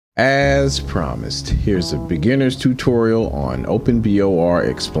As promised, here's a beginner's tutorial on OpenBOR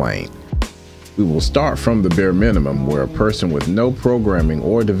Explained. We will start from the bare minimum, where a person with no programming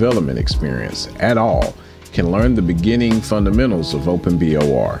or development experience at all can learn the beginning fundamentals of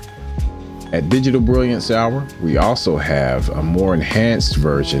OpenBOR. At Digital Brilliance Hour, we also have a more enhanced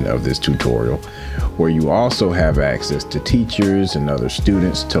version of this tutorial, where you also have access to teachers and other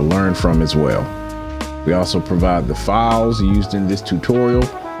students to learn from as well. We also provide the files used in this tutorial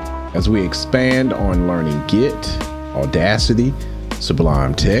as we expand on learning Git, Audacity,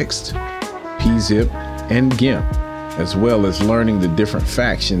 Sublime Text, pzip, and GIMP, as well as learning the different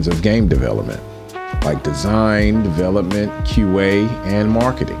factions of game development, like design, development, QA, and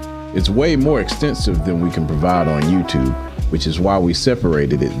marketing. It's way more extensive than we can provide on YouTube, which is why we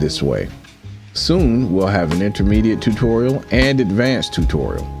separated it this way. Soon, we'll have an intermediate tutorial and advanced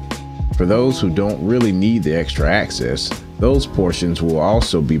tutorial. For those who don't really need the extra access, those portions will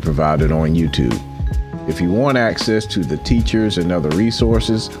also be provided on YouTube. If you want access to the teachers and other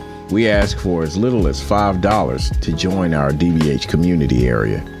resources, we ask for as little as $5 to join our DBH community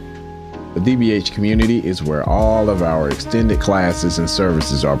area. The DBH community is where all of our extended classes and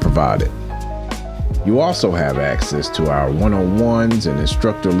services are provided. You also have access to our one-on-ones and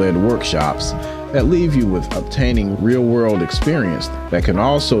instructor-led workshops that leave you with obtaining real-world experience that can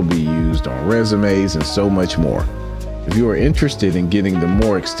also be used on resumes and so much more. If you are interested in getting the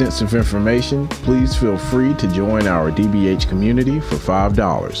more extensive information, please feel free to join our DBH community for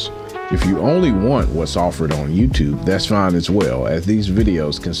 $5. If you only want what's offered on YouTube, that's fine as well, as these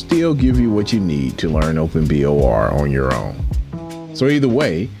videos can still give you what you need to learn OpenBOR on your own. So either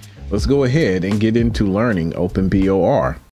way, let's go ahead and get into learning OpenBOR.